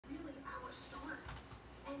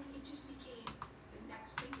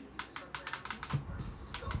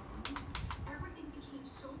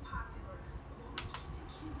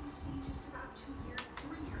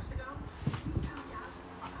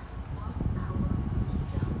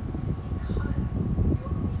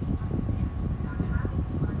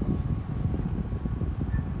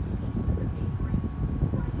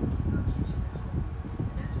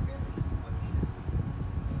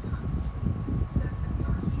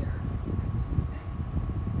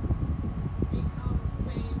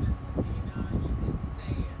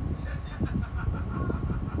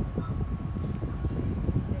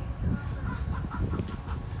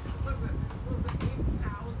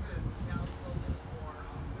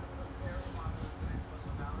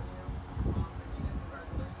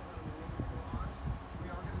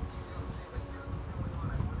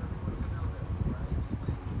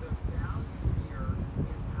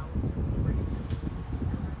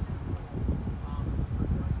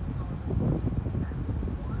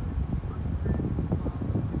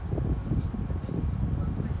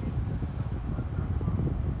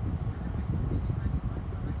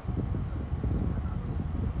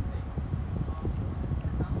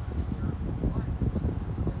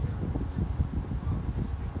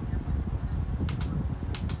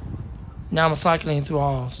now I'm cycling through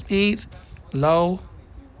all speeds. Low,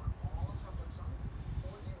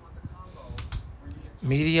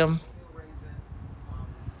 medium,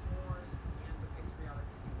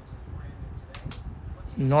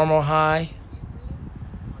 normal high,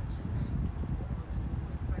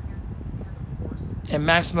 and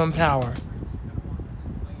maximum power.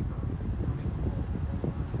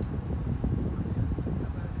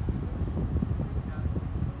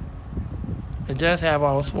 It does have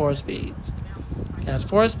all 4 speeds. It has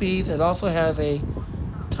 4 speeds. It also has a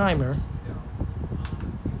timer.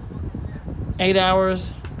 8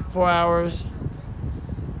 hours, 4 hours,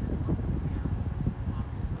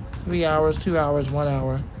 3 hours, 2 hours, 1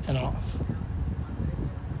 hour, and off.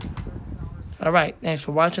 Alright, thanks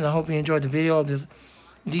for watching. I hope you enjoyed the video of this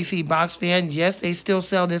DC box fan. Yes, they still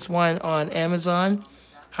sell this one on Amazon.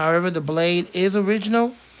 However, the blade is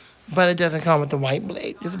original, but it doesn't come with the white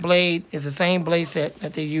blade. This blade is the same blade set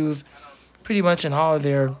that they use pretty much in all of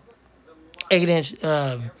their 8-inch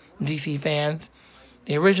DC fans.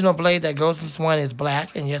 The original blade that goes with this one is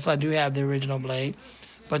black, and yes, I do have the original blade.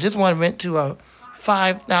 But this one went to a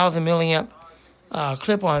 5,000 milliamp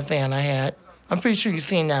clip-on fan I had. I'm pretty sure you've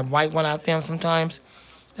seen that white one I filmed sometimes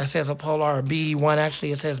that says Opolar or BE1.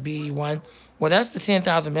 Actually, it says BE1. Well, that's the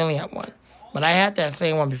 10,000 milliamp one. But I had that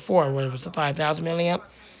same one before where it was the 5,000 milliamp.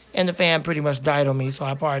 And the fan pretty much died on me, so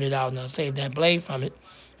I parted it out and I saved that blade from it.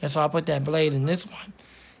 And so I put that blade in this one.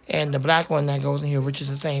 And the black one that goes in here, which is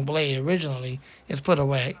the same blade originally, is put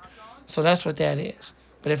away. So that's what that is.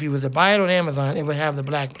 But if you was to buy it on Amazon, it would have the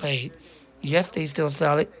black blade. Yes, they still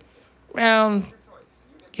sell it. Around,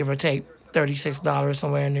 give or take, $36,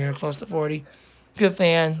 somewhere in there, close to 40. Good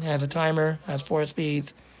fan, has a timer, has 4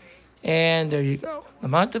 speeds. And there you go.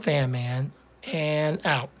 I'm out the fan man, and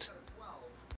out.